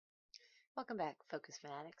Welcome back, Focus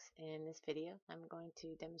Fanatics. In this video, I'm going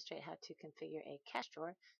to demonstrate how to configure a cache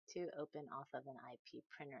drawer to open off of an IP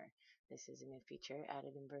printer. This is a new feature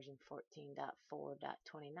added in version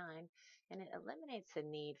 14.4.29, and it eliminates the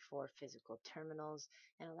need for physical terminals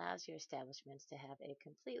and allows your establishments to have a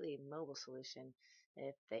completely mobile solution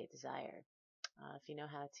if they desire. If you know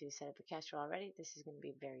how to set up a cache drawer already, this is going to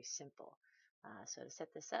be very simple. So to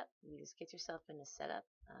set this up, you just get yourself into setup.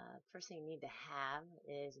 First thing you need to have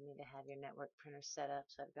is you need to have your network printer set up.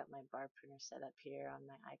 So I've got my bar printer set up here on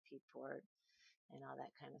my IP port and all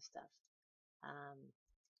that kind of stuff.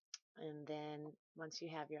 And then once you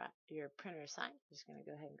have your printer assigned, I'm just going to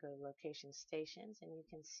go ahead and go to location stations, and you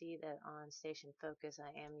can see that on station focus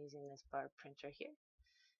I am using this bar printer here.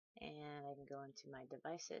 And I can go into my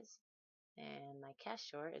devices, and my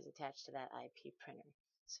cache drawer is attached to that IP printer.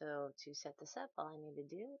 So to set this up, all I need to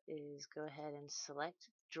do is go ahead and select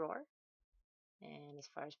drawer. And as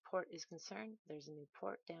far as port is concerned, there's a new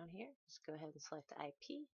port down here. Just go ahead and select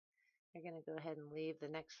IP. You're going to go ahead and leave the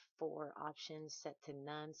next four options set to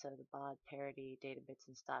none. So the baud, parity, data bits,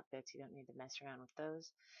 and stop bits, you don't need to mess around with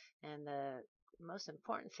those. And the most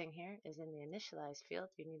important thing here is in the initialize field,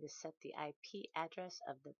 you need to set the IP address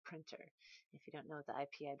of the printer. If you don't know what the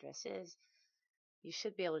IP address is, you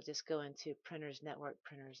should be able to just go into printers, network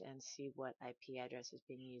printers, and see what IP address is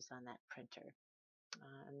being used on that printer.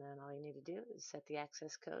 And then all you need to do is set the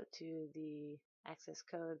access code to the access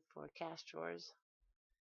code for cache drawers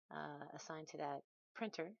assigned to that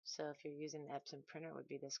printer. So if you're using the Epson printer, it would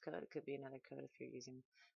be this code. It could be another code if you're using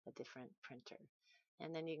a different printer.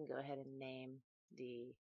 And then you can go ahead and name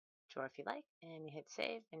the drawer if you like, and you hit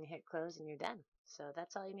save and you hit close and you're done. So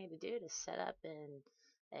that's all you need to do to set up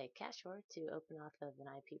a cache drawer to open off of an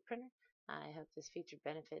IP printer. I hope this feature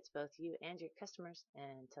benefits both you and your customers.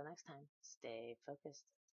 And until next time, stay focused.